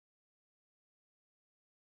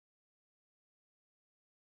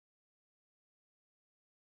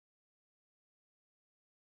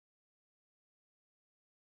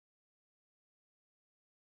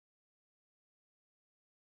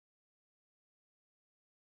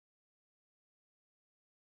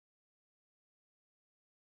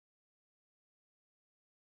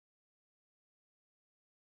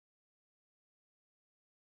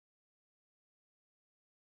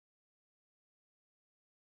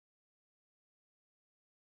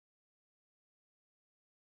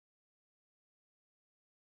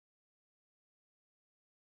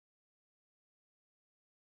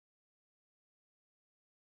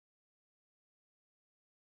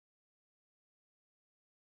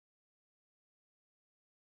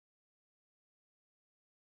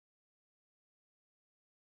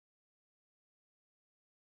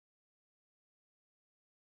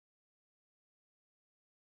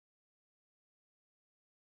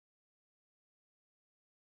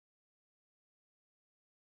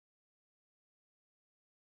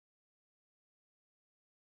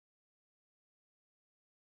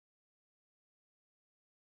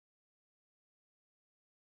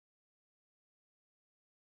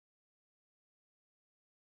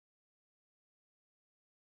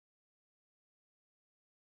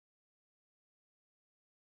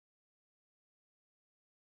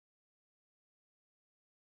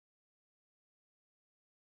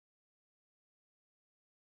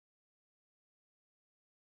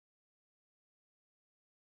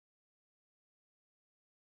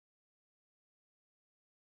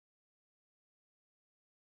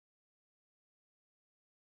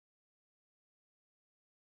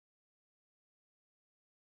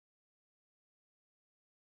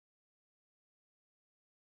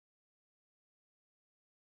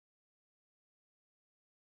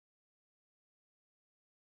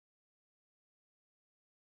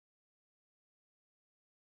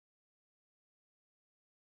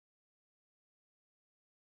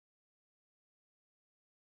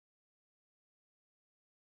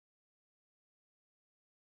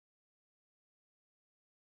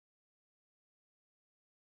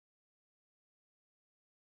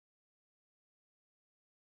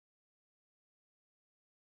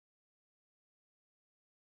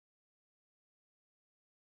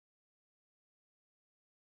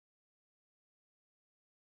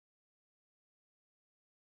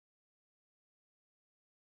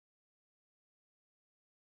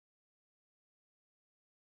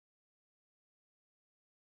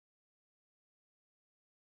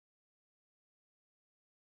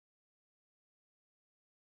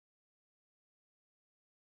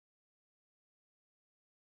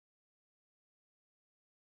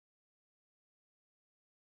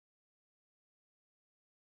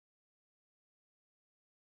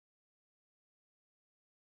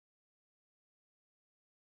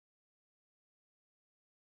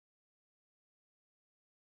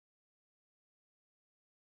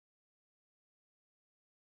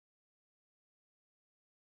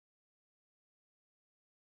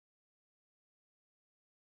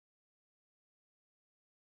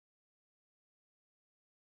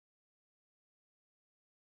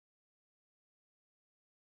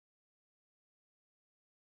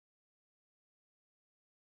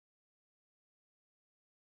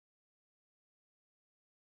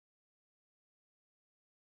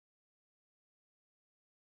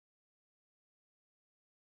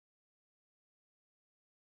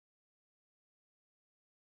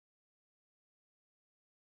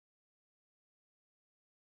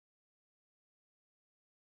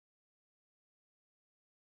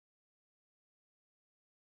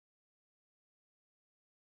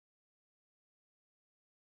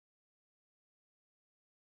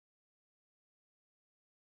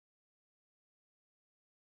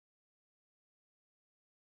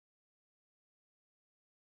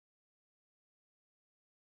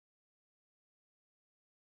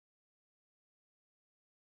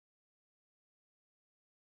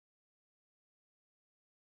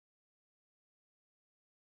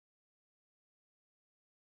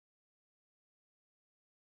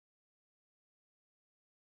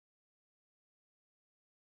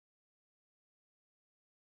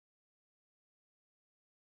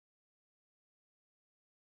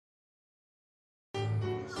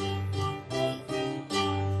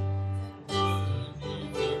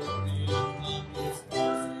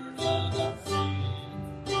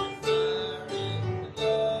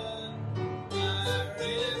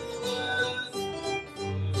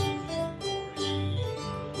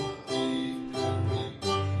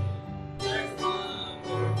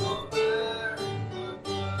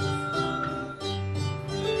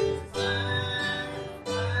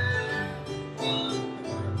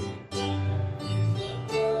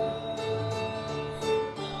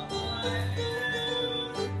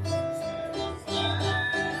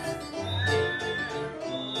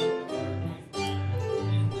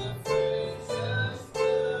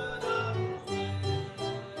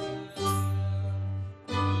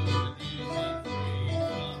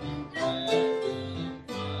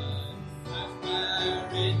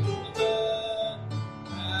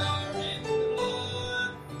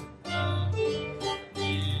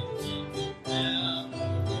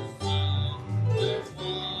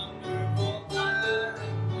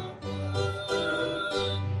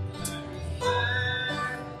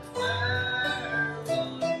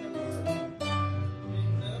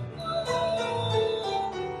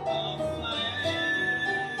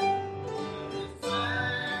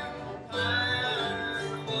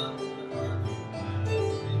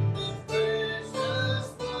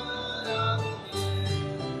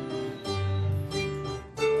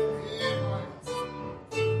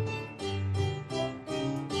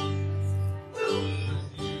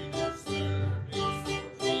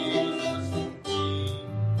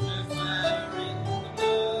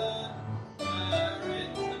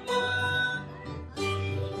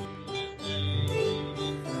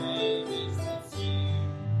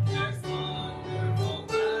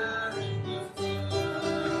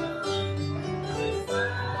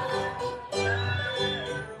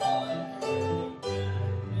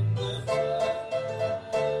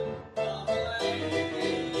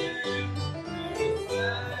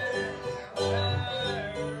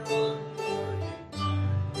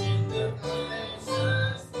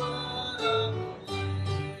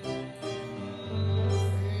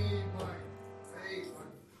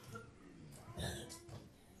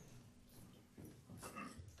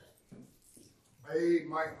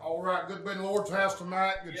Amen. All right, good to be in the Lord's house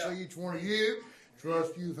tonight. Good to see each one of you.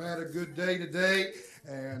 Trust you've had a good day today,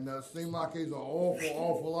 and it seemed like there's an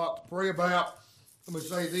awful lot to pray about. Let me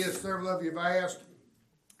say this, several of you have asked.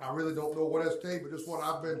 I really don't know what else to tell you, but just what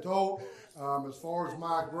I've been told. As far as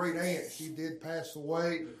my great aunt, she did pass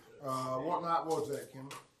away. What night was that, Kim?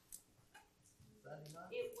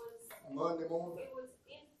 It was Monday morning.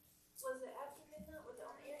 was it after midnight? Was it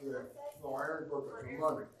on Aaron's birthday? No, Aaron's birthday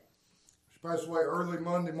was Monday. She passed away early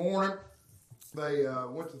Monday morning. They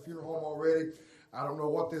went to the funeral home already. I don't know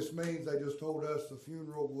what this means. They just told us the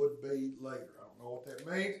funeral would be later. I don't know what that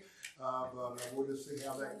means, but we'll just see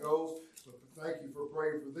how that goes. So thank you for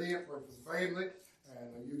praying for them, praying for the family,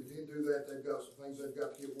 and you can do that. They've got some things they've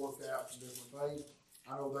got to get worked out, some different things.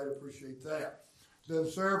 I know they'd appreciate that. Then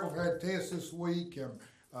several had tests this week and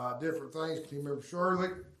different things. Can you remember Shirley?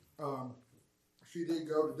 She did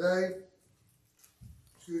go today.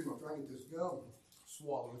 Excuse me, I'm trying to get this gum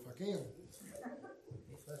swallowed if I can.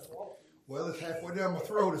 Well, it's halfway down my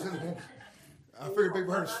throat. I figured it'd be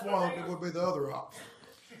better to swallow it, it would be the other option.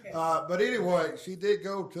 But anyway, she did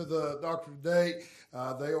go to the doctor today.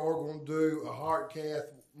 They are going to do a heart cath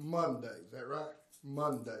Monday. Is that right?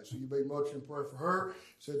 Monday. So you be much in prayer for her.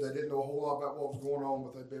 Said they didn't know a whole lot about what was going on,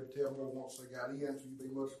 but they'd be able to tell more once they got in. So you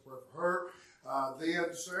be much in prayer for her.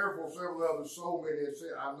 Then several others, so many.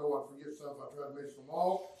 I know I forget stuff. I try to mention them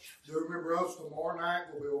all. Do remember us tomorrow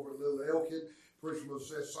night. We'll be over at Little Elkin. Preacher was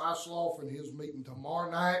Seth Sisloff and his meeting tomorrow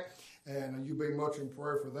night. And you be much in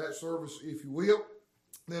prayer for that service, if you will.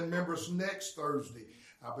 Then remember us next Thursday.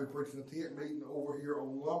 I'll be preaching a tent meeting over here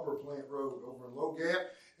on Lumber Plant Road over in Low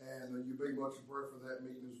Gap. And you be much in prayer for that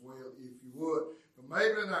meeting as well, if you would. But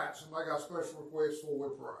maybe tonight, somebody got a special request for we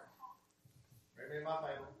pray. Maybe my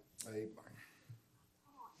family. Amen.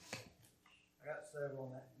 I got several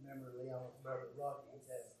on that memory, Leon, brother Rocky. He's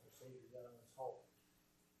had a procedure done on his heart.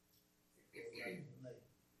 Thank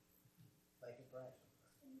you for asking.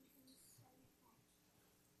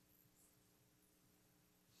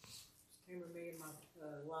 Remember me and my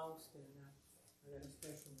lost, and I got a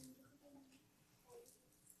special.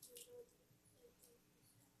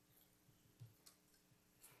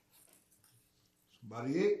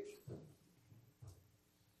 Somebody else?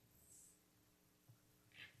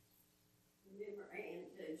 Remember Ann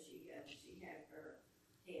too, she had her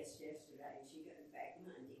test yesterday, and she goes back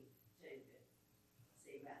Monday too to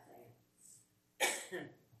see about that.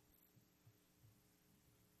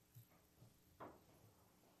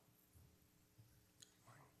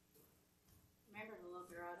 Remember the little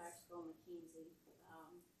girl at our school, McKenzie?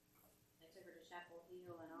 They took her to Chapel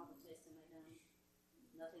Hill and all the testing they done.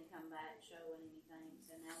 Nothing come back showing anything,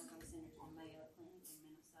 so now we're going to send her to the Mayo Clinic in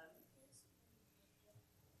Minnesota.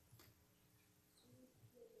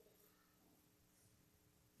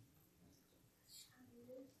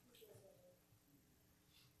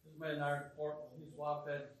 This man in our department, his wife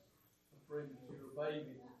had a premature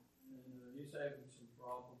baby, and he's having some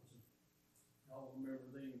problems. Y'all remember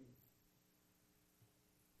them.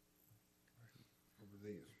 Over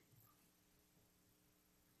this.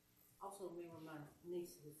 Also remember my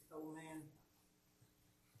niece's old man.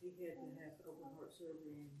 He had to have open heart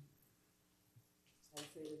surgery, and they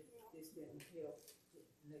said if this didn't help, the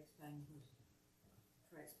next thing was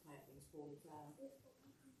transplant. He was 45.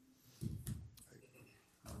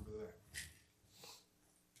 Remember that.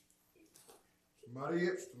 Somebody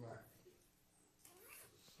else tonight.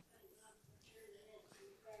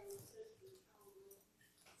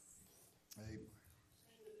 Amen.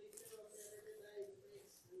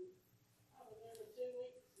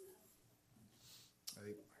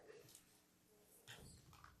 Amen.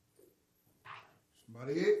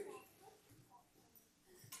 Somebody else?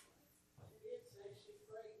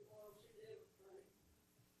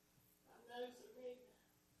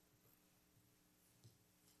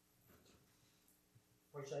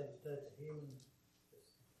 Appreciate the touch of healing.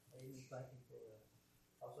 Amen. Thank you for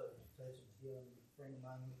also the touch of healing. A friend of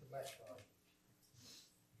mine with the backfire.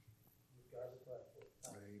 We've got to pray for it.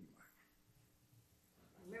 Amen.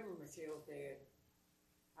 I remember Michelle's dad.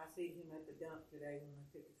 I see him at the dump today when I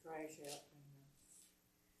took the trash out, and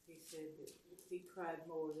he said that he cried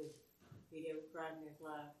more than he'd ever cried in his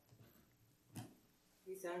life.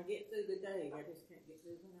 He said, I can get through the day, I just can't get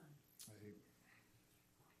through the night. Amen.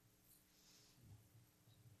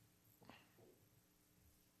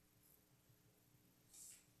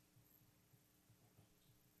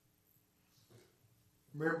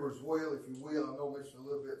 Remember as well, if you will, I know I mentioned a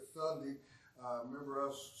little bit Sunday. Remember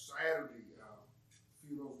us Saturday.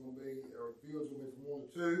 Funeral's going to be from 1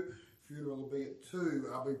 to 2. Funeral will be at 2.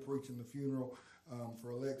 I'll be preaching the funeral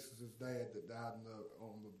for Alexis's dad that died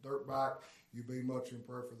on the dirt bike. You be much in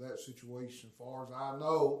prayer for that situation. As far as I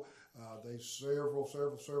know, there's several of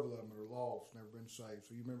them that are lost, never been saved.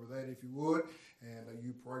 So you remember that if you would, and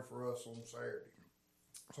you pray for us on Saturday.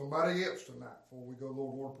 Somebody else tonight before we go to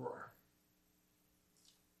Lord word of prayer.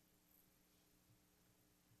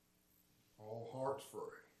 All hearts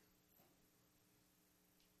free.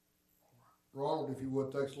 Ronald, if you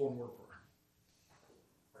would, take the Lord word of prayer.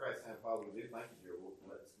 Christ, Heavenly Father, we do thank you, dear Lord,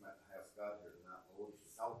 for letting us come out the house of God here tonight, Lord.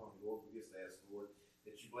 Just call upon you, Lord. We just ask, Lord,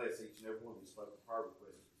 that you bless each and every one of these spoken prayer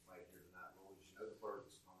requests we've made here tonight, Lord. You know the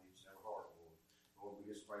burdens upon each and every heart, Lord. Lord, we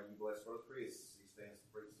just pray you bless Brother Chris as he stands to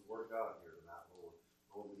preach the word of God here tonight, Lord.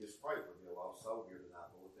 Lord, we just pray for the lost soul here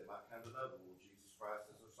tonight, Lord, that they might come to know the Lord Jesus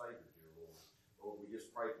Christ as their Savior, dear Lord. Lord, we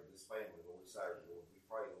just pray for this family, Lord, Saturday, Lord. We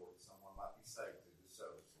pray, Lord, that someone might be saved through this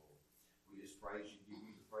service, Lord. We just praise you, give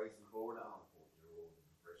you the praise and the glory and honor for it, dear Lord, in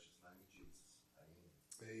the precious name of Jesus.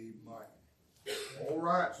 Amen. All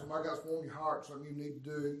right, somebody got something on your heart, something you need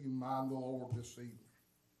to do, you mind the Lord this evening.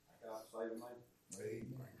 God save me.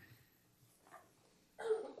 Amen.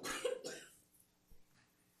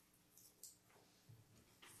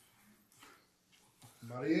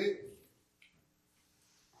 Somebody else?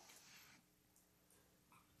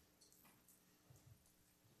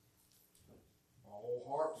 All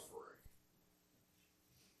hearts free.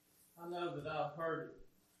 I know that I've heard it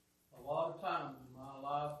a lot of times in my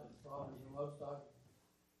life, and probably most of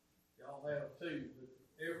y'all have too, but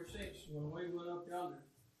ever since when we went up yonder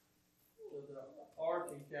to the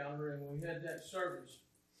Ark Encounter and we had that service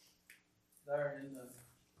there in the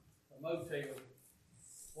motel,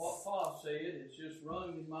 what Pa said, it's just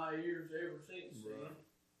rung in my ears ever since then.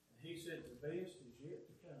 And he said, the best is yet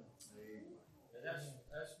to come. Amen. And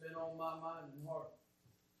that's been on my mind and heart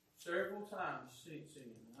several times since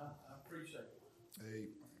then. And I appreciate it.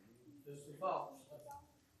 Amen. Just the thoughts,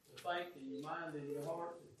 to think in your mind and your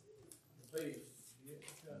heart that the best is yet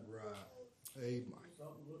to come. Right. Amen.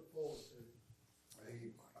 Something to look forward to.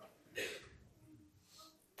 Amen.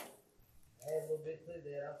 I had a little bit through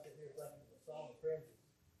that. I'm sitting here thinking of the song of Crimson.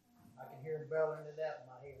 I can hear him bellowing it out in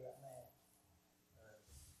my head right now.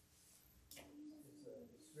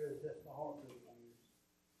 It's really touched my heart through the years.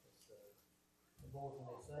 The boys when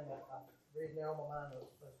they sing, I read now on my mind was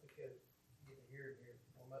supposed to get to hear it here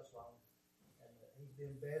for much longer. And he's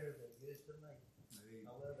been better than good to me. Amen.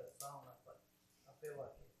 I love that song. I feel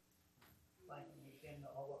like it. Thanking you can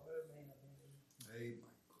know what moved me.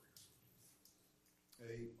 Amen, Chris.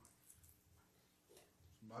 Amen.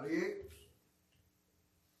 Somebody else?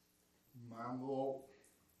 Mind the Lord.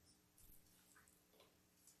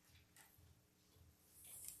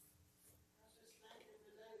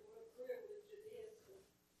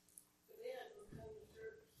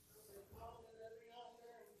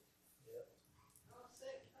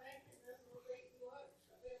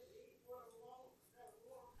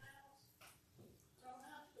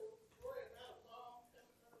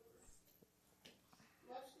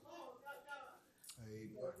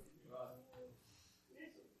 Amen.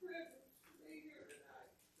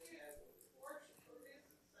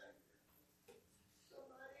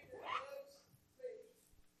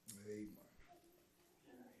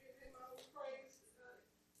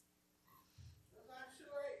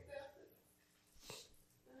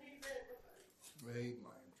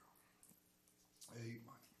 Amen.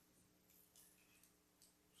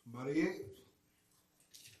 Somebody else?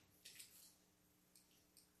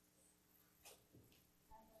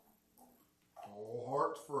 All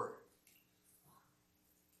hearts free.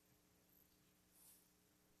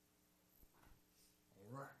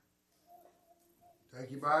 All right.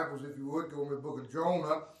 Take your Bibles, if you would, go to the book of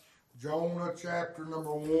Jonah. Jonah chapter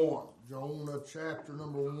number 1. Jonah chapter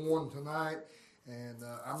number 1 tonight. And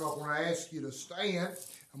I'm not going to ask you to stand.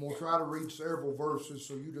 I'm going to try to read several verses,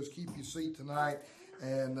 so you just keep your seat tonight.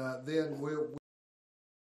 And then we'll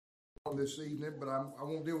this evening, but I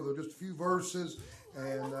won't deal with just a few verses,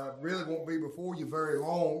 and really won't be before you very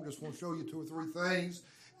long. Just want to show you 2 or 3 things,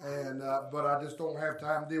 and but I just don't have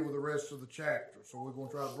time to deal with the rest of the chapter. So we're going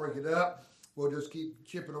to try to break it up. We'll just keep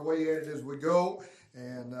chipping away at it as we go,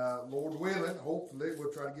 and Lord willing, hopefully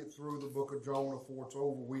we'll try to get through the book of Jonah before it's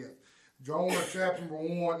over with. Jonah chapter number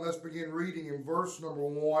 1, let's begin reading in verse number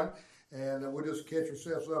 1, and we'll just catch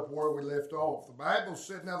ourselves up where we left off. The Bible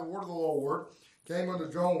said, now the word of the Lord came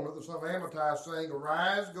unto Jonah, the son of Amittai, saying,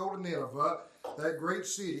 arise, go to Nineveh, that great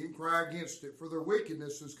city, and cry against it, for their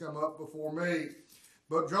wickedness has come up before me.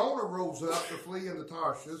 But Jonah rose up to flee into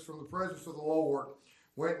Tarshish from the presence of the Lord,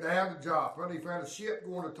 went down to Joppa, and he found a ship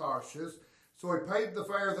going to Tarshish. So he paid the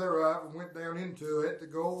fare thereof, and went down into it to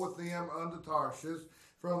go with them unto Tarshish,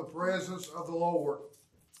 from the presence of the Lord.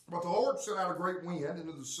 But the Lord sent out a great wind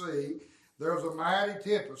into the sea. There was a mighty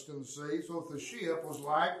tempest in the sea, so that the ship was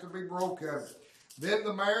like to be broken. Then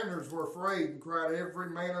the mariners were afraid and cried every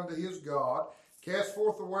man unto his God, cast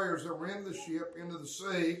forth the wares that were in the ship into the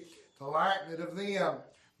sea to lighten it of them.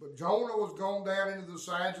 But Jonah was gone down into the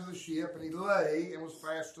sides of the ship, and he lay and was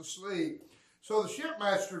fast asleep. So the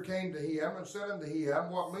shipmaster came to him and said unto him,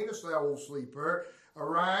 What meanest thou, O sleeper?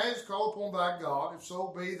 Arise, call upon thy God, if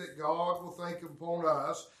so be that God will think upon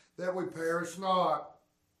us, that we perish not.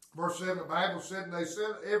 Verse 7, the Bible said, And they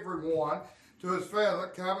said every one to his fellow,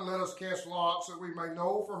 Come and let us cast lots, that we may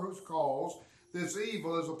know for whose cause this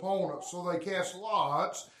evil is upon us. So they cast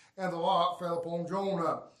lots, and the lot fell upon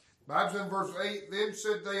Jonah. The Bible said in verse 8, Then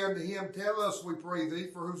said they unto him, Tell us, we pray thee,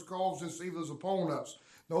 for whose cause this evil is upon us.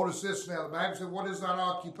 Notice this now. The Bible said, What is thine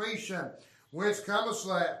occupation? Whence comest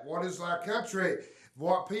thou? What is thy country?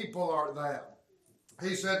 What people art thou?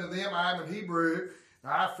 He said to them, I am an Hebrew,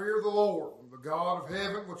 and I fear the Lord, the God of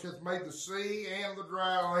heaven, which hath made the sea and the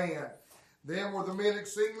dry land. Then were the men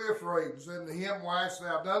exceedingly afraid, and said unto him, Why hast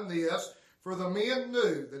thou done this? For the men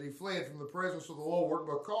knew that he fled from the presence of the Lord,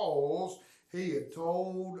 because he had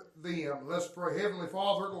told them. Let's pray. Heavenly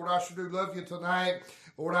Father, Lord, I sure do love you tonight.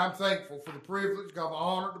 Lord, I'm thankful for the privilege, God, the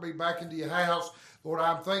honor to be back into your house. Lord,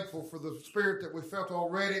 I'm thankful for the spirit that we felt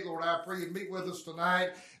already. Lord, I pray you'd meet with us tonight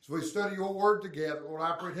as we study your word together. Lord,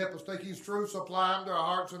 I pray you'd help us take these truths, apply them to our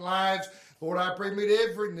hearts and lives. Lord, I pray meet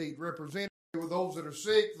every need represented with those that are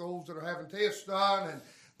sick, those that are having tests done, and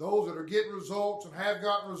those that are getting results and have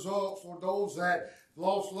gotten results. Lord, those that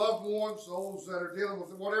lost loved ones, those that are dealing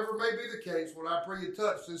with whatever may be the case. Lord, I pray you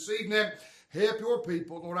touch this evening. Help your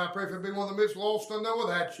people. Lord, I pray if there be one of the midst lost and know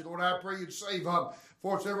without you, Lord, I pray you'd save them.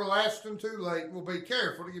 For it's everlasting too late. We'll be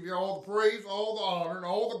careful to give you all the praise, all the honor, and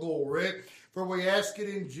all the glory. For we ask it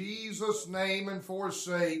in Jesus' name and for his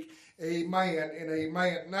sake. Amen and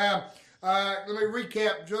amen. Now, let me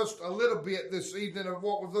recap just a little bit this evening of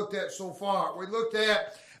what we've looked at so far. We looked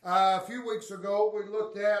at, a few weeks ago, we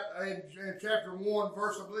looked at in chapter 1,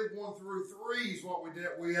 verse, I believe, 1 through 3 is what we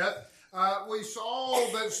dealt with. We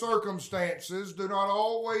saw that circumstances do not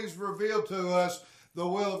always reveal to us the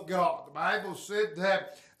will of God. The Bible said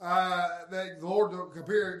that the word of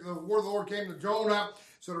the Lord came to Jonah,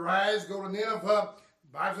 said, Arise, go to Nineveh.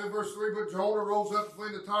 The Bible said, verse 3, But Jonah rose up to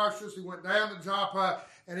flee to Tarshish. He went down to Joppa,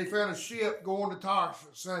 and he found a ship going to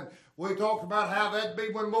Tarshish. And we talked about how that'd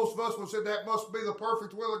be when most of us would say that must be the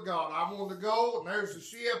perfect will of God. I want to go, and there's the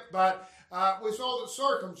ship. But we saw that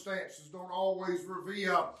circumstances don't always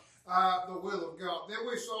reveal the will of God. Then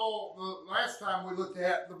we saw, the last time we looked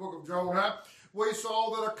at the book of Jonah, we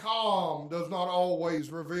saw that a calm does not always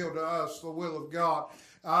reveal to us the will of God.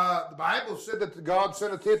 The Bible said that God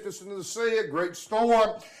sent a tempest into the sea, a great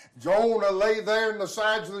storm. Jonah lay there in the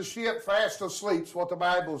sides of the ship fast asleep, is what the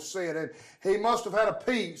Bible said. And he must have had a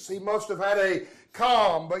peace. He must have had a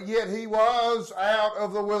calm, but yet he was out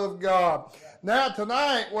of the will of God. Now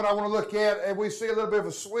tonight, what I want to look at, and we see a little bit of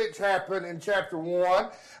a switch happen in chapter 1.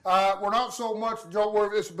 We're not so much,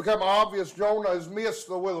 where it's become obvious Jonah has missed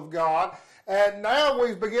the will of God. And now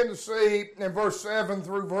we begin to see in verse 7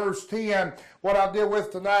 through verse 10, what I deal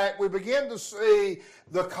with tonight, we begin to see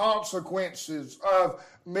the consequences of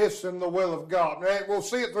missing the will of God. Now, we'll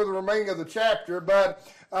see it through the remaining of the chapter, but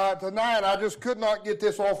tonight I just could not get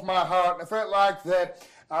this off my heart. And I felt like that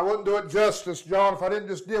I wouldn't do it justice, John, if I didn't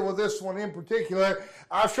just deal with this one in particular.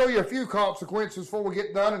 I'll show you a few consequences before we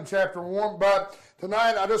get done in chapter 1, but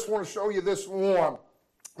tonight I just want to show you this one.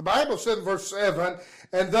 The Bible said in verse 7,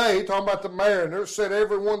 And they, talking about the mariners, said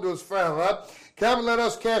every one to his fellow, Come and let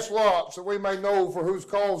us cast lots, that we may know for whose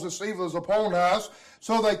cause this evil is upon us.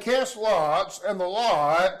 So they cast lots, and the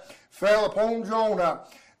lot fell upon Jonah.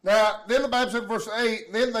 Now, then the Bible said in verse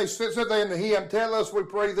 8, Then they said unto him, Tell us, we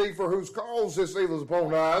pray thee, for whose cause this evil is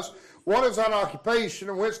upon us. What is thine occupation,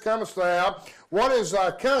 and whence comest thou? What is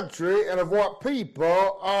thy country, and of what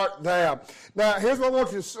people art thou? Now, here's what I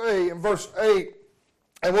want you to see in verse 8.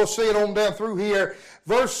 And we'll see it on down through here.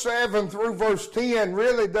 Verse 7 through verse 10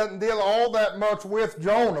 really doesn't deal all that much with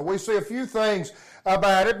Jonah. We see a few things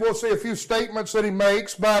about it. We'll see a few statements that he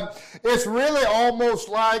makes, but it's really almost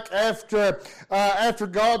like after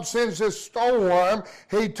God sends this storm,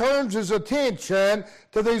 he turns his attention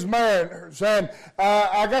to these mariners. And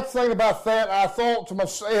I got to thinking about that. I thought to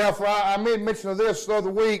myself, I made mention of this the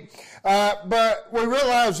other week, but we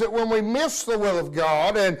realize that when we miss the will of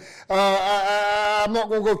God, and I'm not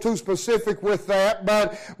going to go too specific with that,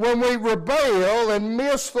 but when we rebel and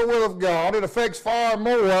miss the will of God, it affects far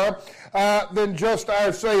more than just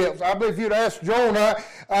ourselves. I believe if you'd asked Jonah,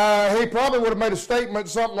 he probably would have made a statement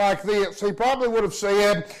something like this. He probably would have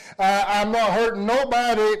said, I'm not hurting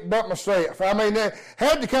nobody but myself. I mean, there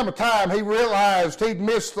had to come a time he realized he'd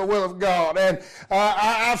missed the will of God. And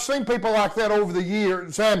I've seen people like that over the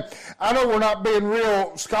years. And I know we're not being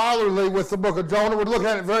real scholarly with the book of Jonah. We're looking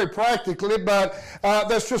at it very practically, but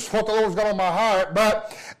that's just what the Lord's got on my heart.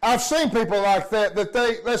 But I've seen people like that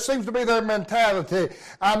that seems to be their mentality.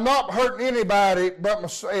 I'm not hurting anybody but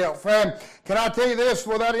myself. And can I tell you this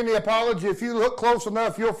without any apology? If you look close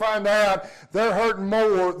enough, you'll find out they're hurting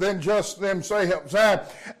more than just themselves.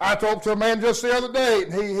 I talked to a man just the other day.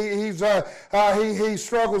 He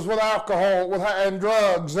struggles with alcohol and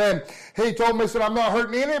drugs, and he told me, he said, I'm not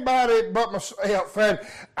hurting anybody but myself. And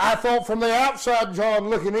I thought from the outside, John,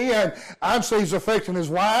 looking in, I'd say he's affecting his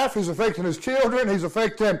wife, he's affecting his children, he's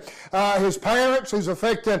affecting his parents, he's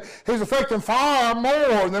affecting far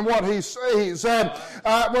more than what he sees. And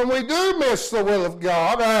when we do miss the will of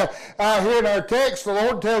God, here in our text, the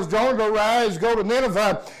Lord tells Jonah to rise, go to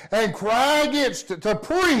Nineveh, and cry against it, to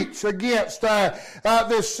preach against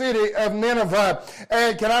this city of Nineveh.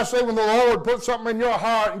 And can I say, when the Lord puts something in your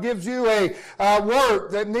heart and gives you a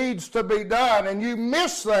work that needs to be done, and you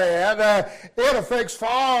miss that, it affects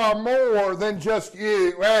far more than just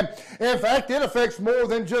you. And in fact, it affects more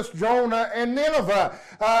than just Jonah and Nineveh.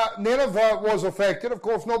 Nineveh was affected. Of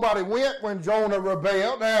course, nobody went when Jonah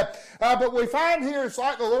rebelled. But we find here, it's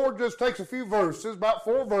like the Lord just takes a few verses, about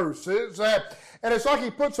 4 verses, and it's like he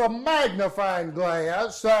puts a magnifying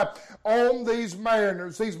glass on these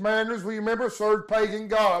mariners. These mariners, we remember, served pagan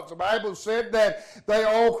gods. The Bible said that they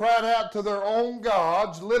all cried out to their own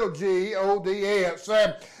gods, little g-o-d-s.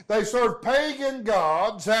 They served pagan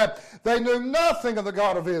gods. They knew nothing of the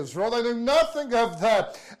God of Israel. They knew nothing of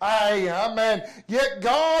the I Am. And yet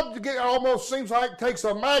God almost seems like takes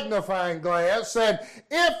a magnifying glass and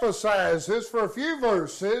emphasizes for a few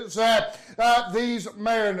verses these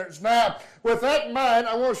mariners. Now, with that in mind,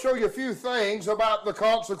 I want to show you a few things about the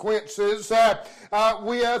consequences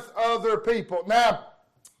with other people. Now,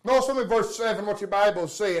 notice in verse 7 what your Bible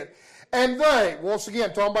said. And they, once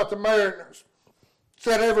again, talking about the mariners,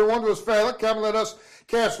 said everyone to his fellow, come let us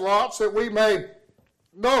cast lots that we may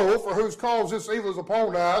know for whose cause this evil is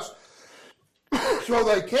upon us. So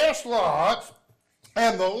they cast lots,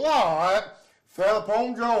 and the lot fell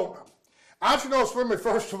upon Jonah. I want you to notice for me,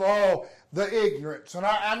 first of all, the ignorance. And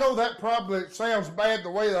I know that probably sounds bad the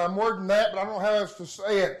way that I'm wording that, but I don't know how else to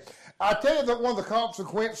say it. I tell you that one of the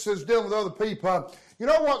consequences dealing with other people, you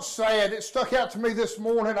know what's sad? It stuck out to me this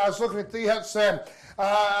morning. I was looking at this, I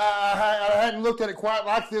hadn't looked at it quite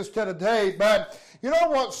like this till today, but you know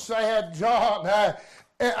what's sad, John?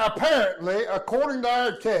 Apparently, according to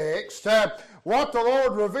our text, what the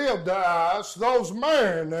Lord revealed to us, those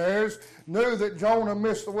mariners knew that Jonah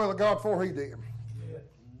missed the will of God before he did.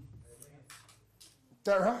 Is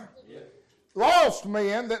that right? Yeah. Lost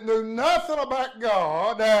men that knew nothing about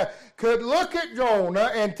God could look at Jonah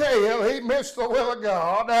and tell he missed the will of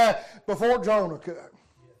God before Jonah could.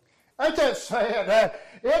 Ain't that sad?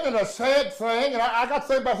 Isn't it a sad thing? And I got to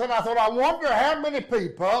think about that, and I thought, I wonder how many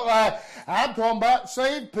people, I'm talking about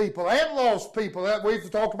saved people and lost people that we've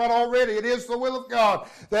talked about already. It is the will of God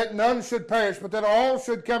that none should perish, but that all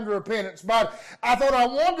should come to repentance. But I thought, I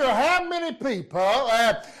wonder how many people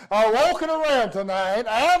are walking around tonight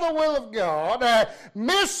out of the will of God,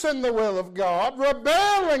 missing the will of God,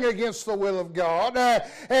 rebelling against the will of God,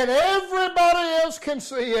 and everybody else can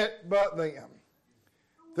see it but them.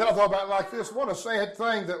 Then I thought about it like this. What a sad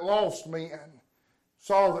thing that lost men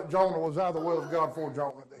saw that Jonah was out of the will of God before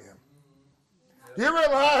Jonah did. Do you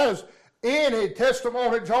realize any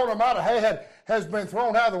testimony Jonah might have had has been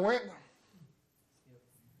thrown out of the window?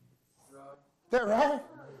 Is that right?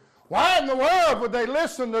 Why in the world would they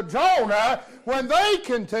listen to Jonah when they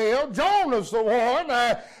can tell Jonah's the one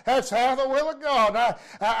that's out of the will of God?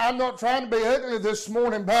 I'm not trying to be ugly this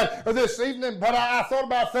morning, or this evening, but I thought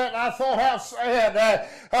about that, and I thought how sad.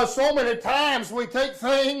 So many times we take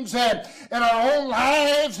things in our own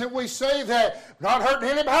lives and we say that we're not hurting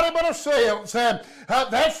anybody but ourselves.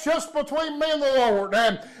 That's just between me and the Lord.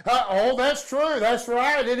 Oh, that's true. That's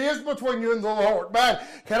right. It is between you and the Lord. But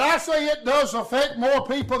can I say it does affect more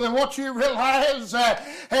people than what you realize?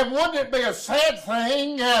 And wouldn't it be a sad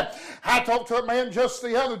thing? I talked to a man just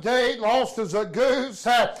the other day, lost as a goose.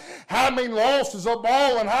 Lost as a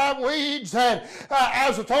ball in high weeds. And I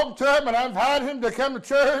was talking to him, and I invited him to come to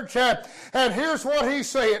church. And here's what he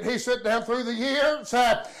said. He said, down through the years,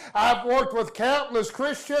 I've worked with countless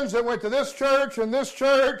Christians that went to this church and this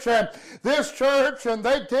church and this church, and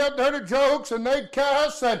they'd tell dirty jokes and they'd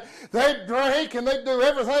cuss and they'd drink and they'd do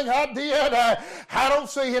everything I did. I don't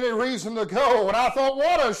see any reason to go. And I thought,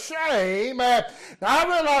 what a shame. Now, I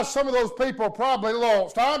realize some of those people probably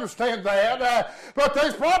lost. I understand that. But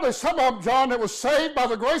there's probably some of them, John, that was saved by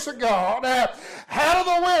the grace of God, out of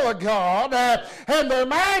the will of God, and their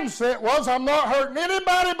mindset was, I'm not hurting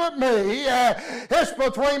anybody but me. It's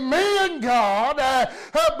between me and God.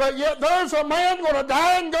 But yet there's a man going to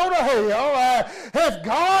die and go to hell if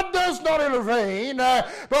God does not intervene,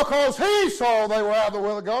 because he saw they were out of the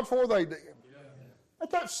will of God before they did.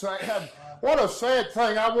 Ain't that sad? What a sad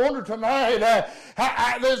thing. I wonder tonight,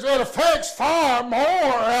 it affects far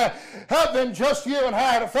more than just you and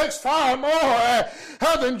I. It affects far more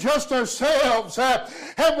than just ourselves.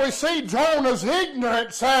 And we see Jonah's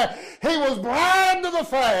ignorance. He was blind to the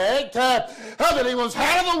fact that he was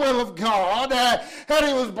out of the will of God. And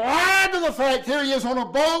he was blind to the fact here he is on a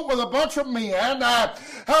boat with a bunch of men that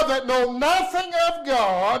know nothing of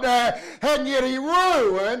God. And yet he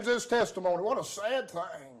ruins his testimony. What a sad thing.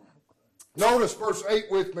 Notice verse 8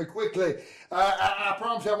 with me quickly. I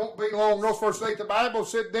promise you I won't be long. Notice verse 8. The Bible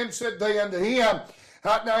said, then said they unto him.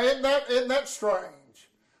 Now, isn't that strange?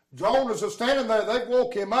 Jonah's standing there. They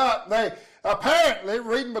woke him up. They apparently,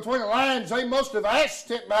 reading between the lines, they must have asked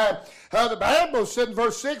him. The Bible said in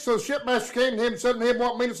verse 6, so the shipmaster came to him and said to him,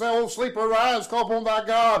 what meanest thou, O sleeper, arise, call upon thy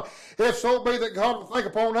God, if so be that God will think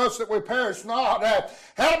upon us that we perish not.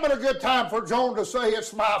 Hadn't been a good time for Jonah to say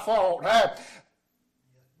it's my fault.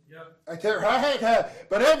 Ain't that right?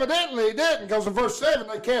 But evidently he didn't, because in verse 7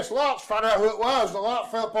 they cast lots to find out who it was. The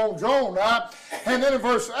lot fell upon Jonah. And then in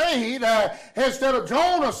verse 8, instead of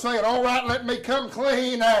Jonah saying, all right, let me come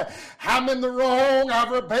clean. I'm in the wrong.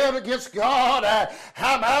 I've rebelled against God.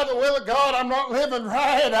 I'm out of the will of God. I'm not living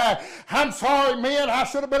right. I'm sorry, men. I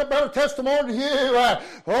should have been a better testimony to you.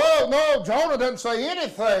 Oh, no, Jonah doesn't say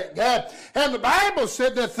anything. And the Bible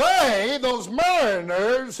said that they, those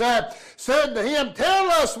mariners, said to him,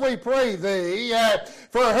 tell us, we pray thee,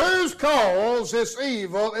 for whose cause this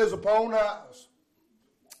evil is upon us.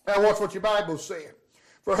 Now watch what your Bible said.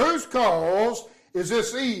 For whose cause is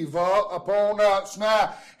this evil upon us?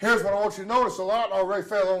 Now, here's what I want you to notice. A lot already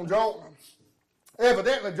fell on Jonah.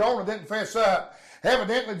 Evidently, Jonah didn't fess up.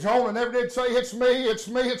 Evidently, Jonah never did say, it's me, it's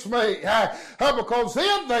me, it's me. Because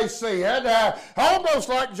then they said, almost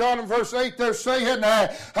like John in verse 8, they're saying,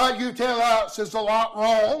 you tell us, is the lot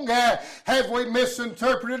wrong? Have we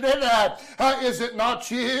misinterpreted it? Is it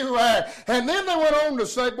not you? And then they went on to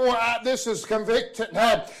say, boy, this is convicting.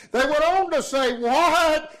 They went on to say,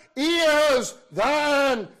 what is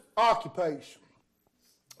thine occupation?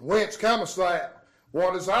 Whence comest thou?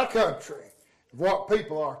 What is thy country? What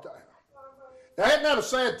people art thou? Now, isn't that a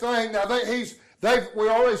sad thing? Now, we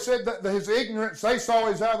already said that his ignorance, they saw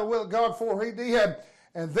he's out of the will of God before he did,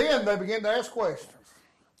 and then they began to ask questions.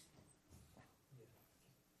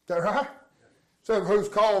 Is that right? So, whose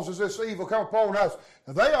cause is this evil come upon us?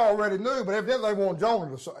 Now, they already knew, but evidently they wanted Jonah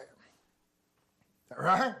to say it. Is that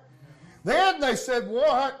right? Then they said,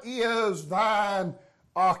 what is thine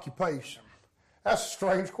occupation? That's a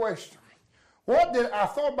strange question. I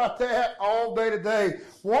thought about that all day today.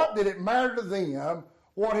 What did it matter to them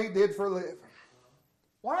what he did for a living?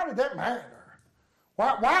 Why did that matter?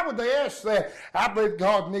 Why would they ask that? I believe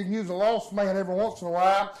God needs to use a lost man every once in a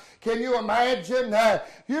while. Can you imagine?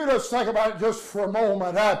 You just think about it just for a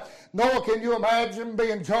moment. Noah, can you imagine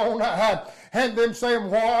being Jonah and them saying,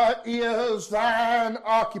 what is thine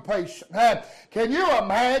occupation? Can you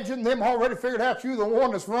imagine them already figured out you're the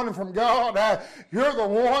one that's running from God? You're the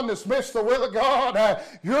one that's missed the will of God.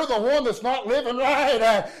 You're the one that's not living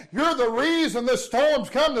right. You're the reason this storm's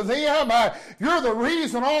come to them. You're the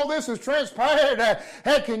reason all this has transpired.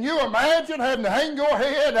 And can you imagine having to hang your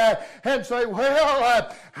head and say, well,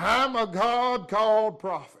 I'm a God-called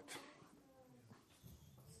prophet.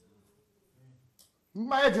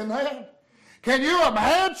 Imagine that. Can you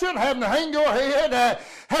imagine having to hang your head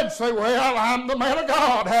and say, well, I'm the man of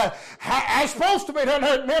God. I'm supposed to be down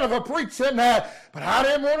there at Nineveh preaching, but I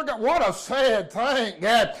didn't want to go. What a sad thing.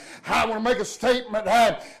 I want to make a statement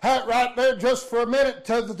right there just for a minute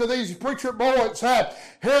to these preacher boys here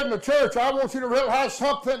in the church. I want you to realize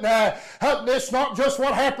something. It's not just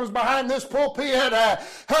what happens behind this pulpit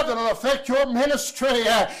that'll affect your ministry.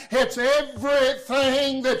 It's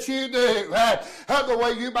everything that you do. The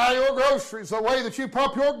way you buy your groceries, the way that you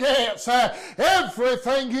pump your gas,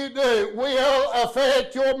 everything you do will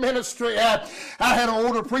affect your ministry. I had an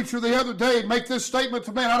older preacher the other day make this statement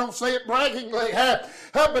to me, and I don't say it braggingly,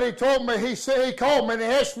 but he told me, he called me and he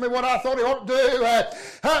asked me what I thought he ought to do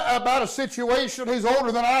about a situation. He's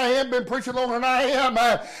older than I am, been preaching longer than I am,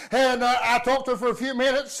 and I talked to him for a few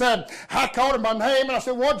minutes, and I called him by name, and I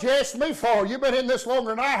said, what'd you ask me for? You've been in this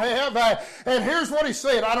longer than I have, and here's what he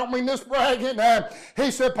said. I don't mean this bragging.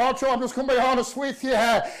 He said, Pancho, I'm just going to be honest with you.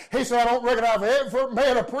 He said, I don't reckon I've ever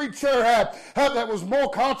met a preacher that was more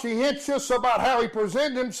conscientious about how he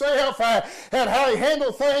presented himself and how he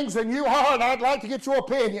handled things than you are, and I'd like to get your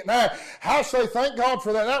opinion. I say thank God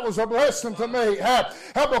for that. That was a blessing to me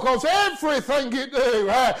because everything you do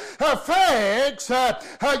affects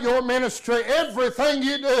your ministry. Everything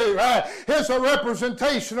you do is a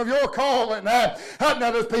representation of your calling. Now,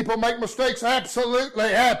 does people make mistakes?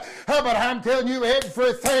 Absolutely. But I'm telling you,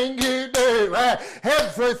 everything you do,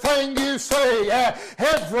 everything you say,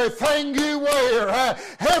 everything you wear,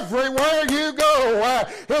 everywhere you go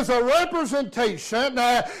is a representation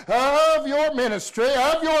of your ministry,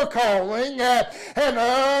 of your calling, and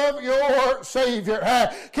of your Savior.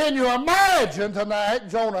 Can you imagine tonight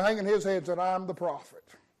Jonah hanging his head and said, I'm the prophet.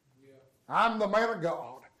 I'm the man of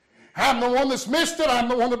God. I'm the one that's missed it. I'm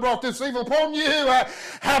the one that brought this evil upon you.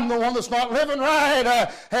 I'm the one that's not living right.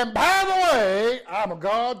 And by the way, I'm a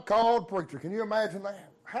God-called preacher. Can you imagine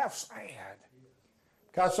that? How sad.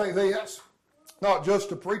 Can I say this? Not just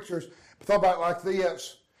to preachers, but think about it like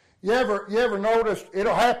this. You ever noticed,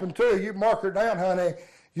 it'll happen to you. You mark her down, honey.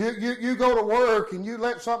 You go to work and you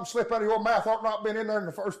let something slip out of your mouth ought not been in there in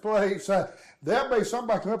the first place. There'll be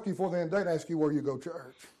somebody come up to you before the end of the day and ask you where you go to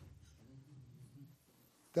church.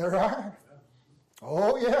 Is that right?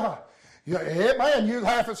 Oh, yeah. Yeah, man, you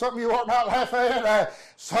laugh at something you ought not laugh at.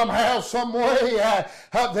 Somehow, some way,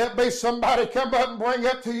 there'll be somebody come up and bring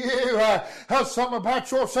up to you something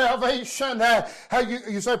about your salvation.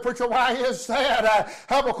 You say, preacher, why is that?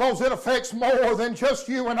 Because it affects more than just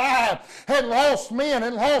you and I. And lost men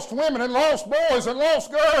and lost women and lost boys and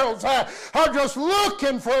lost girls are just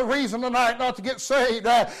looking for a reason tonight not to get saved.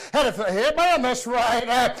 And if, man, that's right.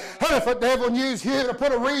 And if the devil used you to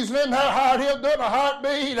put a reason in their heart, he'll do it in a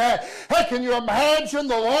heartbeat. Can you imagine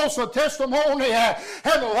the loss of testimony and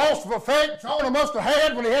the loss of effect Jonah must have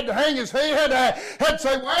had when he had to hang his head and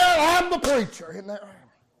say, well, I'm the preacher. Isn't that right?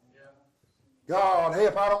 God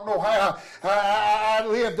help, I don't know how I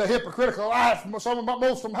lived a hypocritical life most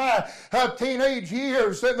of my teenage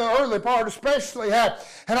years, in the early part especially. And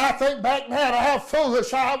I think back now to how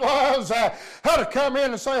foolish I was to come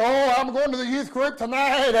in and say, oh, I'm going to the youth group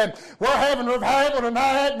tonight, and we're having revival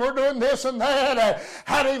tonight, and we're doing this and that.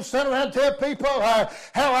 I didn't even stand around and tell people how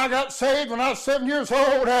I got saved when I was 7 years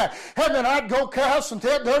old. And then I'd go cuss and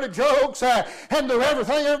tell dirty jokes and do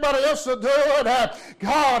everything everybody else would do.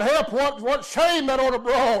 God help, what shame that ought to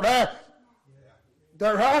brought.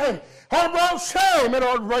 That right? Ought to brought shame. It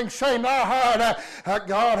ought to bring shame to our heart.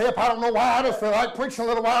 God help, I don't know why. I just feel like preaching a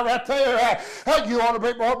little while right there. You ought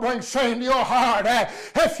to bring shame to your heart.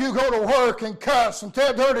 If you go to work and cuss and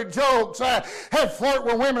tell dirty jokes and flirt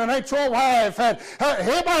with women and ain't your wife.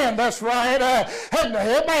 Hey man, that's right. And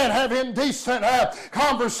hey man, have indecent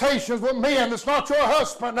conversations with men that's not your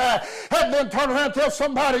husband. And then turn around and tell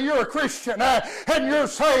somebody you're a Christian and you're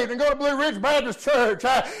saved and go to Blue Ridge Baptist Church.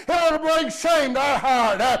 It ought to bring shame to our heart.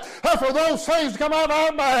 For those things to come out of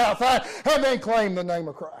our mouth and then claim the name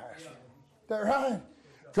of Christ. Is that right?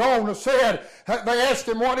 Jonah said, they asked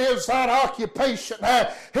him, what is thine occupation?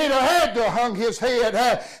 He'd have had to have hung his head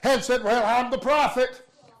and said, well, I'm the prophet.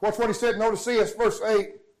 Watch what he said. Notice this, verse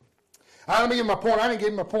 8. Let me give my point. I didn't give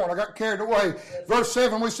him my point. I got carried away. Verse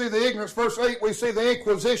 7, we see the ignorance. Verse 8, we see the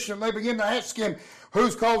inquisition. They begin to ask him,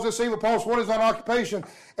 whose caused this evil? Paul, what is thine occupation?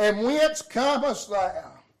 And whence comest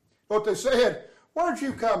thou? What they said, where'd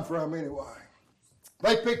you come from anyway?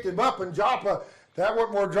 They picked him up in Joppa. That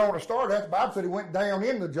wasn't where Jonah started. The Bible said he went down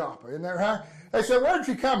into Joppa. Isn't that right? They said, where'd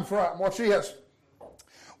you come from? Watch this.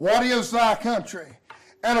 What is thy country?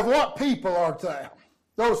 And of what people art thou?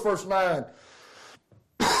 Notice verse 9.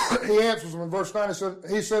 He answers them in verse 9.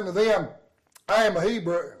 He said to them, I am a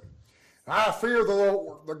Hebrew. I fear the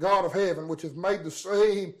Lord, the God of heaven, which hath made the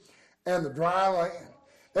sea and the dry land.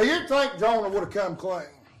 Now you'd think Jonah would have come clean.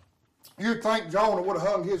 You'd think Jonah would have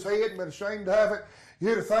hung his head and been ashamed to have it.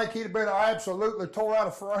 You'd think he'd have been absolutely tore out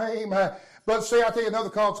of frame. But see, I'll tell you another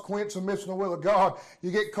consequence of missing the will of God.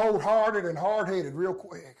 You get cold-hearted and hard-headed real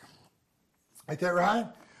quick. Ain't that right?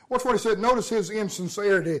 Watch what he said. Notice his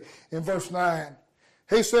insincerity in verse 9.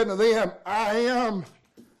 He said to them, I am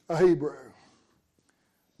a Hebrew.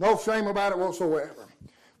 No shame about it whatsoever.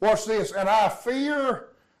 Watch this. And I fear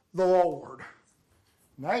the Lord.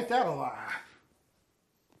 Now, ain't that a lie?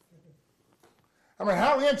 I mean,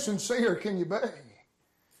 how insincere can you be?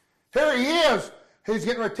 Here he is. He's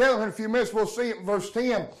getting ready to tell him in a few minutes. We'll see it in verse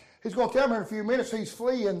 10. He's going to tell him in a few minutes he's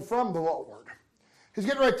fleeing from the Lord. He's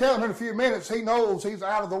getting ready to tell him in a few minutes he knows he's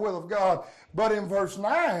out of the will of God. But in verse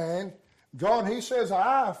 9, John, he says,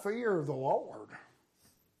 I fear the Lord.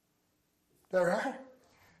 Is that right?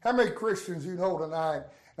 How many Christians you know tonight?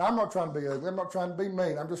 Now, I'm not trying to be ugly. I'm not trying to be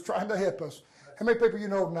mean. I'm just trying to help us. How many people you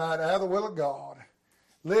know tonight out of the will of God,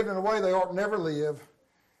 living in a way they ought to never live?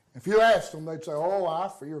 If you asked them, they'd say, oh, I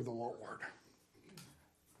fear the Lord.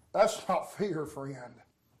 That's not fear, friend.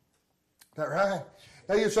 Is that right?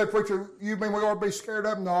 Now you say, preacher, you mean we ought to be scared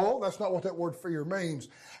of him? No, that's not what that word fear means.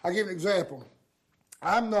 I'll give you an example.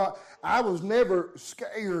 I was never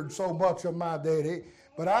scared so much of my daddy,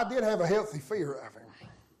 but I did have a healthy fear of him.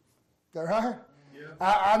 Is that right?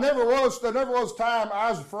 I never was, there never was a time I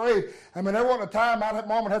was afraid. I mean, there wasn't a time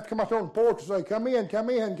Mom would have to come out there on the porch and say, come in, come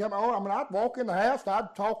on. I mean, I'd walk in the house, and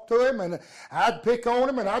I'd talk to him, and I'd pick on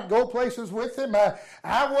him, and I'd go places with him.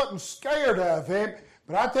 I wasn't scared of him,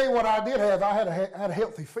 but I tell you what I did have, I had a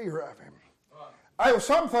healthy fear of him. There were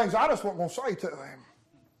some things I just wasn't going to say to him.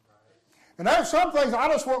 And there were some things I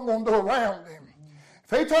just wasn't going to do around him.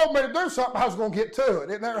 If he told me to do something, I was going to get to it.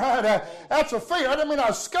 Isn't that right? That's a fear. I didn't mean I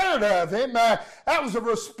was scared of him. That was a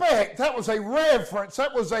respect. That was a reverence.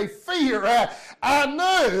 That was a fear. I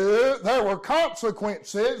knew there were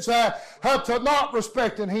consequences to not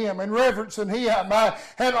respecting him and reverencing him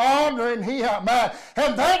and honoring him.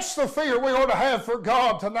 And that's the fear we ought to have for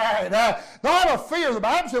God tonight. Not a fear. The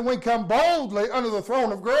Bible said we come boldly under the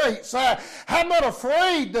throne of grace. I'm not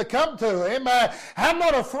afraid to come to him. I'm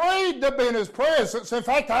not afraid to be in his presence. In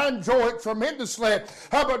fact, I enjoy it tremendously.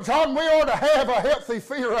 But John, we ought to have a healthy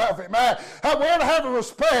fear of him. We ought to have a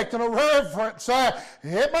respect and a reverence.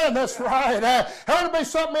 Amen, that's right. There ought to be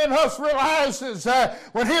something in us realizes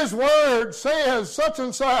when his word says such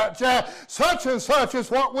and such is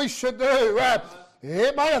what we should do.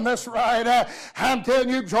 Amen, that's right. I'm telling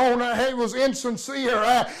you, Jonah, he was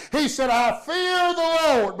insincere. He said, I fear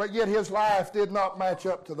the Lord, but yet his life did not match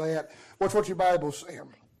up to that. Watch what your Bible says.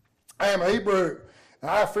 I am a Hebrew.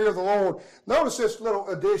 I fear the Lord. Notice this little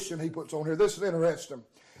addition he puts on here. This is interesting.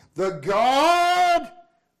 The God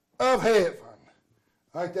of heaven.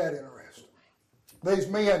 Ain't that interesting? These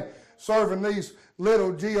men serving these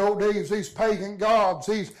little gods, these pagan gods,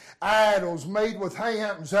 these idols made with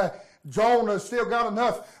hands. Jonah's still got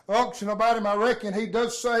enough unction about him. I reckon he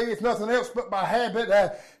does say, if nothing else but by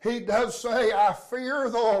habit, he does say, I fear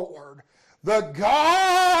the Lord. The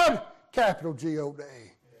God, capital G-O-D,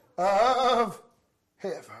 of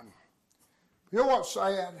heaven. You know what's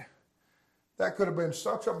sad? That could have been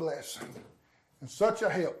such a blessing and such a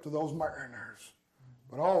help to those mariners.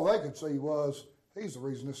 But all they could see was, he's the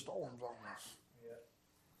reason this storm's on us.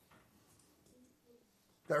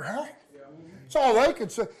 That right? That's all they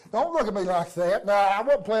could say. Don't look at me like that. Now, I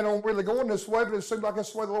wasn't planning on really going this way, but it seemed like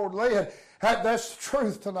that's the way the Lord led. That's the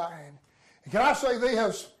truth tonight. And can I say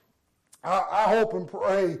this? I hope and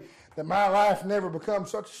pray that my life never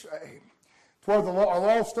becomes such a shame to where the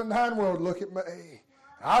lost and dying world look at me.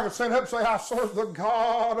 I could stand up and say, I serve the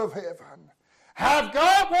God of heaven. I've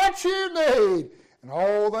got what you need. And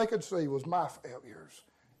all they could see was my failures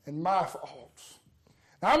and my faults.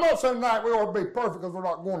 Now, I'm not saying tonight we ought to be perfect because we're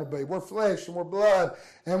not going to be. We're flesh and we're blood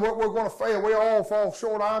and we're going to fail. We all fall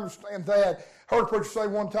short. I understand that. I heard a preacher say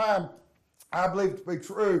one time, I believe it to be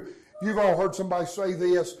true. You've all heard somebody say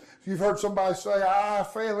this. You've heard somebody say, I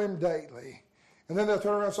fail him daily. And then they'll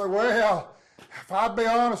turn around and say, well, if I'd be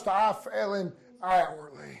honest, I fail him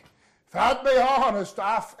hourly. If I'd be honest,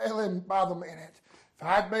 I fail him by the minute. If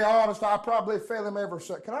I'd be honest, I probably fail him every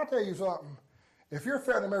second. Can I tell you something? If you're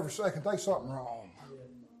failing him every second, there's something wrong.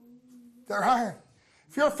 Is that right?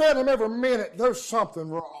 If you're failing him every minute, there's something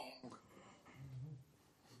wrong.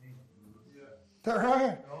 Is that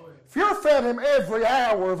right? If you're failing him every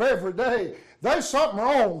hour of every day, there's something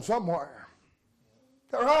wrong somewhere.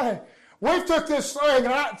 Is that right? We've took this thing,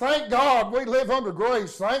 and I thank God we live under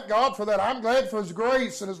grace. Thank God for that. I'm glad for His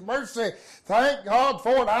grace and His mercy. Thank God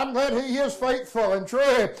for it. I'm glad He is faithful and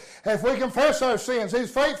true. If we confess our sins,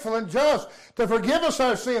 He's faithful and just to forgive us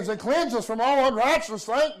our sins and cleanse us from all unrighteousness.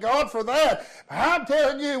 Thank God for that. I'm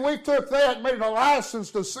telling you, we took that and made it a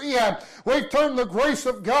license to sin. We've turned the grace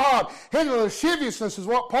of God into lasciviousness, is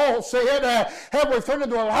what Paul said. And we've turned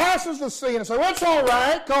into a license to sin. And so that's all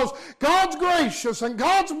right, because God's gracious and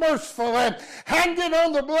God's merciful and get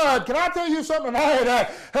on the blood. Can I tell you something tonight?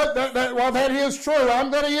 Well, that is true. I'm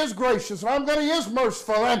glad He is gracious, and I'm glad He is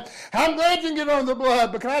merciful, and I'm glad you can get on the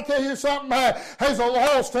blood. But can I tell you something? There's a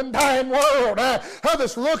lost and dying world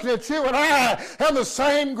that's looking at you and I, and the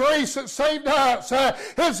same grace that saved us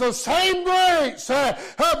is the same grace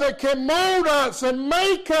that can mold us and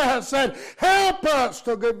make us and help us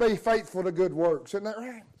to be faithful to good works. Isn't that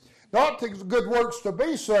right? Not to good works to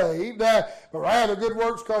be saved, but rather good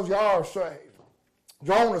works because you are saved.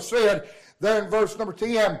 Jonah said there in verse number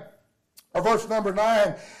 10, or verse number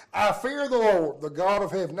 9, I fear the Lord, the God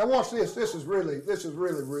of heaven. Now watch this. This is really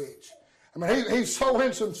rich. I mean, he's so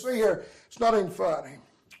insincere, it's not even funny.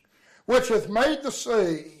 Which hath made the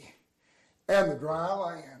sea and the dry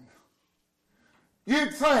land.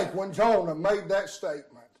 You'd think when Jonah made that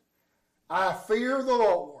statement, I fear the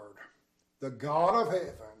Lord, the God of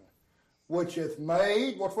heaven, which hath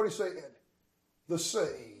made, what's what he said? The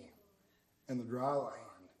sea and the dry land.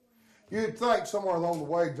 You'd think somewhere along the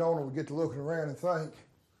way Jonah would get to looking around and think,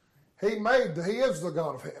 he is the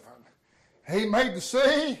God of heaven. He made the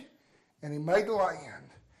sea and He made the land.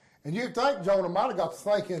 And you'd think Jonah might have got to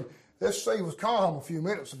thinking, this sea was calm a few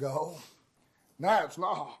minutes ago. Now it's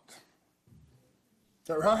not. Is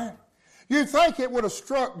that right? You'd think it would have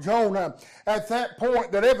struck Jonah at that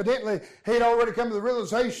point that evidently he'd already come to the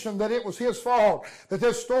realization that it was his fault, that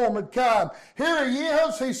this storm had come. Here he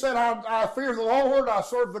is. He said, I fear the Lord. I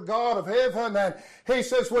serve the God of heaven. And he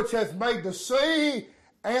says, which hath made the sea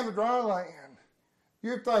and the dry land.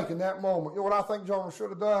 You'd think in that moment, you know what I think Jonah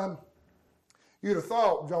should have done? You'd have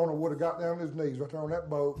thought Jonah would have got down on his knees right there on that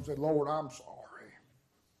boat and said, Lord, I'm sorry.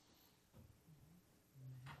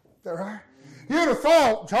 Is that right? You'd have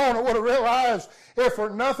thought Jonah would have realized, if for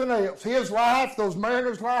nothing else, his life, those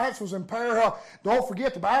mariners' lives was in peril. Don't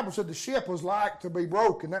forget, the Bible said the ship was like to be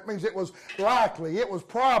broken. That means it was likely, it was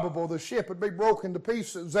probable the ship would be broken to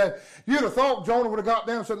pieces. And you'd have thought Jonah would have got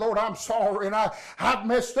down and said, Lord, I'm sorry, and I've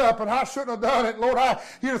messed up, and I shouldn't have done it. Lord,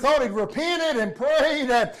 you'd have thought he'd repented and prayed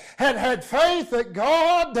and had faith that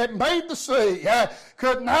God that made the sea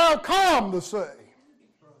could now calm the sea.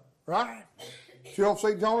 Right? But you don't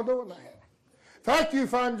see Jonah doing that. In fact, you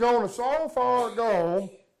find Jonah so far gone,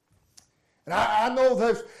 and I know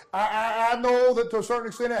that to a certain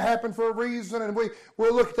extent it happened for a reason, and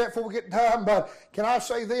we'll look at that before we get done, but can I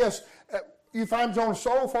say this? You find Jonah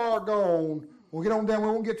so far gone, we'll get on down, we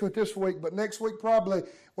won't get to it this week, but next week probably,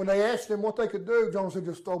 when they asked him what they could do, Jonah said,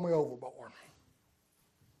 just throw me overboard.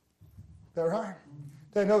 Is that right?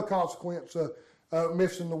 That's another consequence of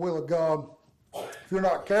missing the will of God. If you're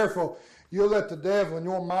not careful, you'll let the devil in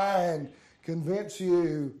your mind convince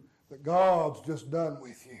you that God's just done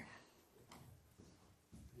with you.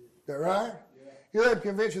 Is that right? Yeah. You let him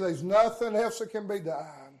convince you there's nothing else that can be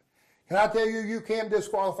done. Can I tell you, you can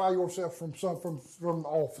disqualify yourself from the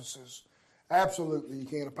offices. Absolutely, you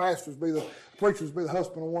can. Preachers be the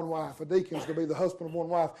husband of one wife. A deacon's to be the husband of one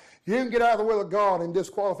wife. You can get out of the will of God and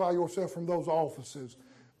disqualify yourself from those offices.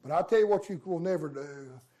 But I tell you what you will never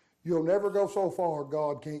do. You'll never go so far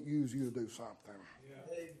God can't use you to do something.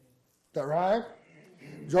 Is that right?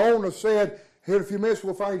 Jonah said, here in a few minutes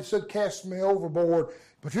we'll find he said, cast me overboard.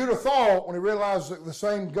 But you'd have thought when he realized that the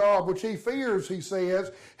same God which he fears, he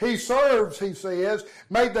says, he serves, he says,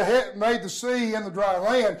 made the sea and the dry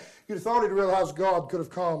land, you'd have thought he'd realized God could have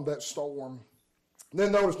calmed that storm.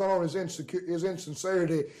 Then notice not only his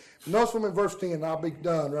insincerity, but notice from in verse 10, and I'll be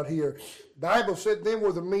done right here. The Bible said, then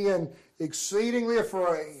were the men exceedingly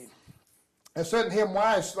afraid, and said to him,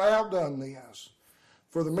 why hast thou done this?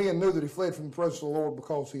 For the men knew that he fled from the presence of the Lord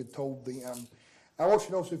because he had told them. I want you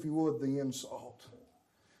to notice, if you would, the insult.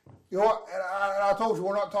 You know what? And I told you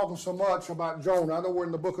we're not talking so much about Jonah. I know we're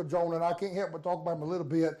in the book of Jonah, and I can't help but talk about him a little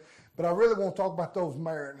bit, but I really want to talk about those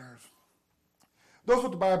mariners. That's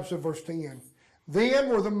what the Bible said, verse 10. Then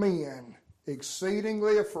were the men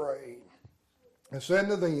exceedingly afraid, and said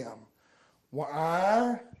to them,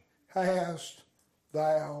 why hast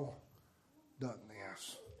thou done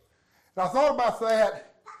this? And I thought about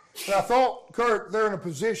that, and I thought, Kurt, they're in a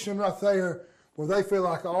position right there where they feel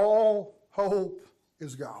like all hope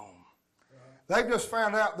is gone. They've just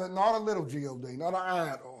found out that not a little G.O.D., not an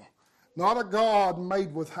idol, not a God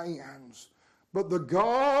made with hands, but the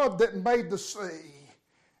God that made the sea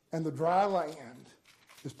and the dry land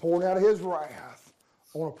is pouring out his wrath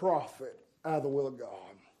on a prophet out of the will of God.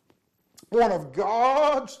 One of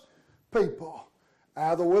God's people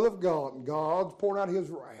out of the will of God, and God's pouring out his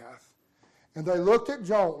wrath. And they looked at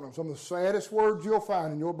Jonah, some of the saddest words you'll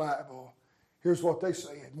find in your Bible. Here's what they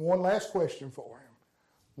said. One last question for him.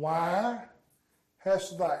 Why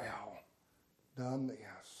hast thou done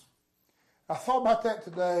this? I thought about that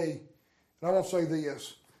today, and I want to say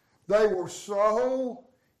this. They were so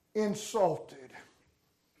insulted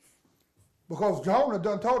because Jonah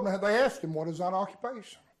done told them, they asked him, what is thine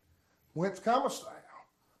occupation? Whence comest thou?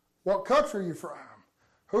 What country are you from?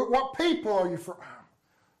 What people are you from?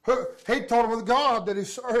 He told them of the God that he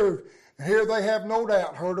served. And here they have no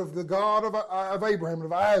doubt heard of the God of Abraham, and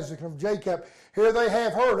of Isaac, and of Jacob. Here they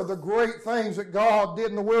have heard of the great things that God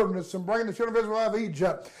did in the wilderness and bringing the children of Israel out of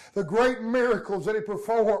Egypt, the great miracles that he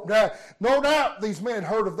performed. No doubt these men had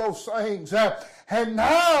heard of those things. And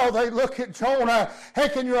now they look at Jonah. Hey,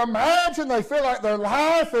 can you imagine? They feel like their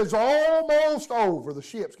life is almost over. The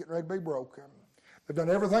ship's getting ready to be broken. They've done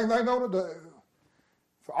everything they know to do.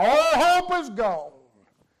 All hope is gone.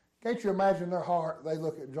 Can't you imagine their heart? They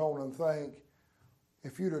look at Jonah and think,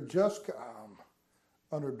 if you'd have just come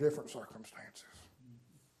under different circumstances.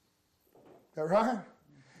 Is that right?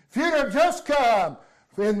 If you'd have just come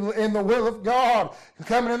in the will of God,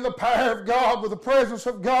 coming in the power of God, with the presence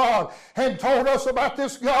of God, and told us about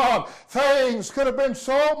this God, things could have been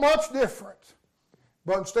so much different.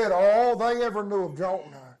 But instead, all they ever knew of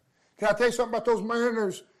Jonah. Can I tell you something about those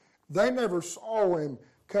mariners? They never saw him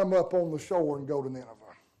come up on the shore and go to Nineveh.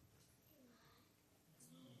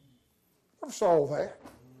 Never saw that.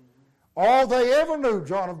 All they ever knew,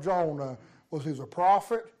 John of Jonah, was he was a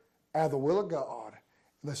prophet out of the will of God.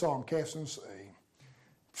 And they saw him cast in the sea.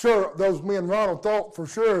 Sure, those men, Ronald, thought for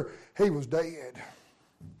sure he was dead.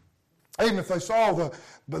 Even if they saw the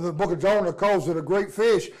book of Jonah calls it a great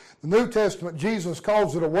fish, the New Testament, Jesus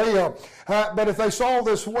calls it a whale. But if they saw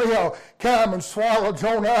this whale come and swallow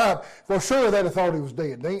Jonah up, well, sure they'd have thought he was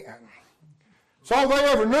dead then. That's all they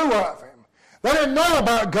ever knew of him. They didn't know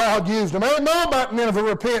about God used him. They didn't know about Nineveh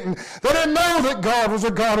repenting. They didn't know that God was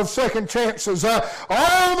a God of second chances.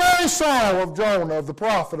 All they saw of Jonah, of the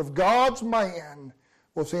prophet, of God's man,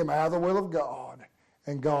 was him out of the will of God,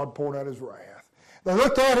 and God poured out his wrath. They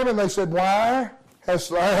looked at him and they said, why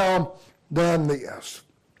hast thou done this?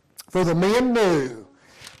 For the men knew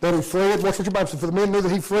that he fled. Watch what your Bible says. For the men knew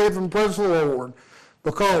that he fled from the presence of the Lord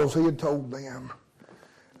because he had told them.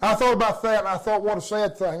 I thought about that, and I thought, what a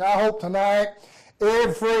sad thing. I hope tonight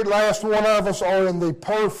every last one of us are in the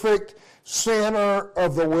perfect center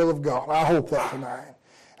of the will of God. I hope that tonight.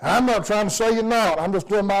 I'm not trying to say you're not. I'm just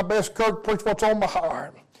doing my best to preach what's on my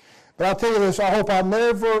heart. But I'll tell you this, I hope I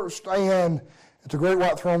never stand at the great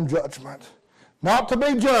white throne judgment. Not to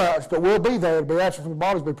be judged, but we'll be there to be absent from the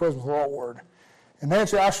bodies, be present with the Lord. And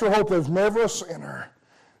Nancy, I sure hope there's never a sinner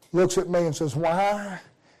looks at me and says, why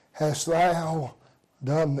hast thou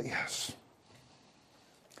done this?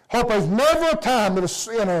 Hope there's never a time that a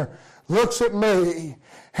sinner looks at me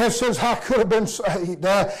and says, I could have been saved.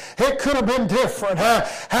 It could have been different.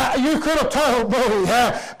 You could have told me.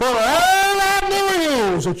 But all I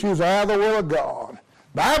knew is that you was out of the will of God.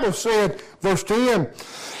 The Bible said, verse 10,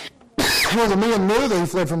 where the men knew that he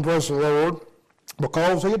fled from the presence of the Lord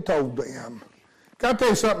because he had told them. Can I tell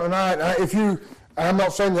you something tonight? I'm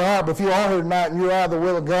not saying you are, but if you are here tonight and you're out of the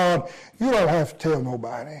will of God, you don't have to tell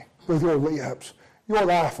nobody with your lips. Your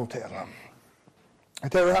life will tell them. Is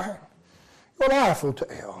that right? Your life will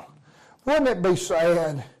tell. Wouldn't it be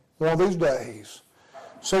sad one of these days,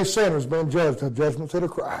 see sinners being judged in the judgment seat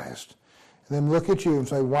of Christ, and then look at you and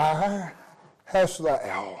say, why hast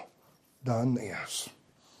thou done this?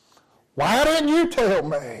 Why didn't you tell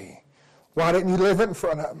me? Why didn't you live it in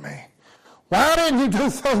front of me? Why didn't you do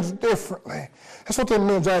things differently? That's what them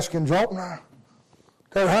men's asking Jonah.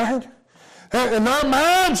 Is that right? And their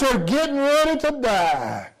minds are getting ready to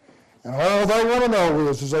die. And all they want to know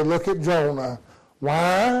is, as they look at Jonah,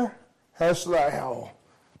 why hast thou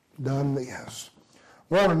done this?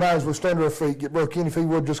 Well, tonight as we stand to our feet, get Brother Kenny, if he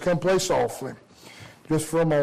would, just come play softly, just for a moment.